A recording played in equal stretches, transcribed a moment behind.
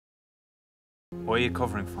Why are you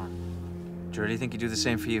covering for him? Do you really think he'd do the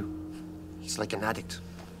same for you? He's like an addict,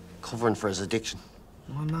 covering for his addiction.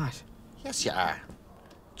 No, I'm not. Yes, you are.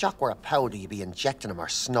 Jock were a powder, you'd be injecting him or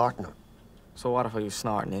snorting him. So what if I was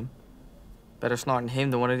snorting him? Better snorting him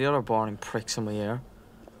than one of the other boring pricks in my ear.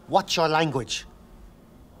 What's your language?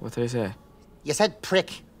 What did I say? You said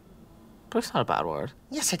prick. Prick's not a bad word.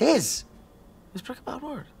 Yes, it is. Is prick a bad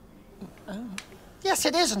word? Yes,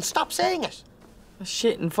 it is, and stop saying it.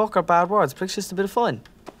 Shit and fuck are bad words. Prick's just a bit of fun.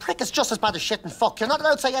 Prick is just as bad as shit and fuck. You're not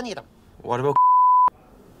allowed to say any of them. What about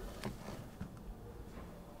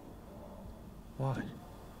What?